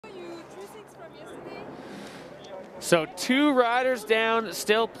So 2 riders down,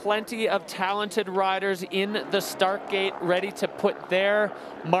 still plenty of talented riders in the start gate, ready to put their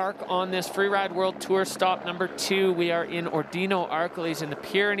mark on this Freeride World Tour stop number 2. We are in Ordino, Arcalís in the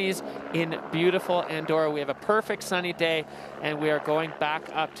Pyrenees in beautiful Andorra. We have a perfect sunny day, and we are going back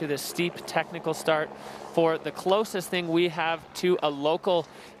up to the steep technical start for the closest thing we have to a local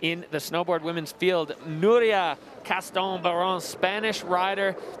in the snowboard women's field. Núria Castán, Spanish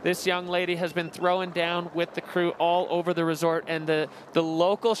rider. This young lady has been throwing down with the crew all over the resort, and the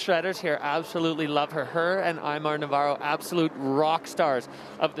local shredders here absolutely love her. Her and Aymar Navarro, absolute rock stars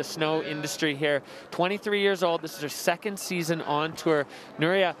of the snow industry here. 23 years old. This is her 2nd season on tour.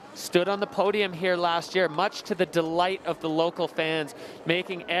 Núria stood on the podium here last year, much to the delight of the local fans,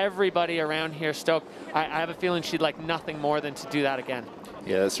 making everybody around here stoked. I have a feeling she'd like nothing more than to do that again.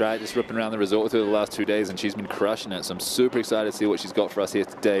 Yeah, that's right. Just ripping around the resort with her the last 2 days, and she's been crushing it. So I'm super excited to see what she's got for us here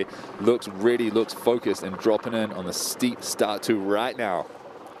today. Looks ready, looks focused, and dropping in on the steep start to right now.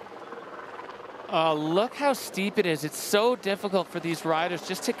 Look how steep it is. It's so difficult for these riders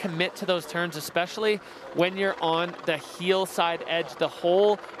just to commit to those turns, especially when you're on the heel side edge. The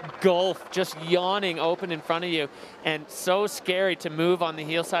whole gulf just yawning open in front of you, and so scary to move on the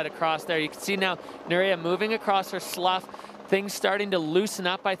heel side across there. You can see now Núria moving across her slough. Things starting to loosen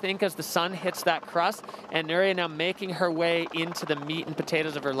up, I think, as the sun hits that crust, and Núria now making her way into the meat and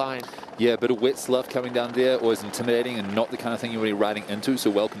potatoes of her line. Yeah, a bit of wet slough coming down there, always intimidating and not the kind of thing you're really riding into, so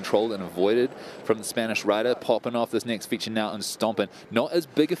well controlled and avoided from the Spanish rider. Popping off this next feature now and stomping. Not as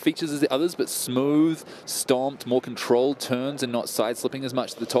big of features as the others, but smooth, stomped, more controlled turns and not side slipping as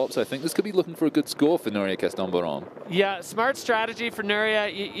much at the top, so I think this could be looking for a good score for Núria Castán. Yeah, smart strategy for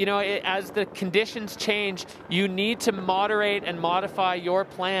Núria. You know, as the conditions change, you need to moderate and modify your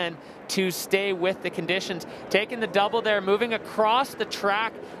plan to stay with the conditions. Taking the double there, moving across the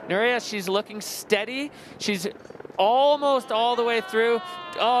track. Núria, she's looking steady. She's almost all the way through.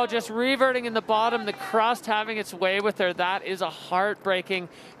 Oh, just reverting in the bottom, the crust having its way with her. That is a heartbreaking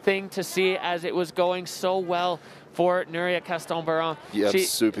thing to see, as it was going so well for Núria Castán. Yeah, I'm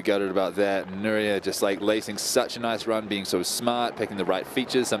super gutted about that. Núria just like lacing such a nice run, being so smart, picking the right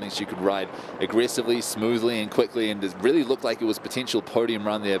features, something she could ride aggressively, smoothly, and quickly, and it really looked like it was potential podium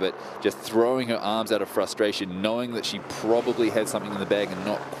run there, but just throwing her arms out of frustration, knowing that she probably had something in the bag and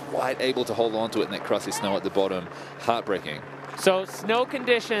not quite able to hold on to it in that crusty snow at the bottom. Heartbreaking. So snow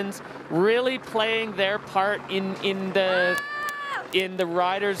conditions really playing their part in the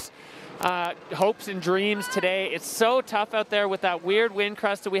riders' hopes and dreams today. It's so tough out there with that weird wind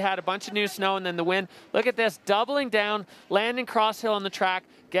crust that we had, a bunch of new snow and then the wind. Look at this, doubling down, landing cross hill on the track,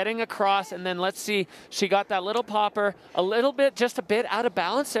 getting across, and then let's see, she got that little popper, a little bit, just a bit out of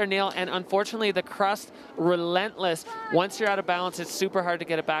balance there, Neil, and unfortunately the crust, relentless. Once you're out of balance, it's super hard to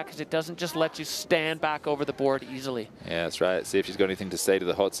get it back because it doesn't just let you stand back over the board easily. Yeah, that's right. See if she's got anything to say to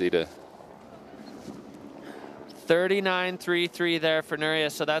the hot seater. 39.33 there for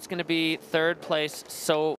Núria, so that's going to be 3rd place so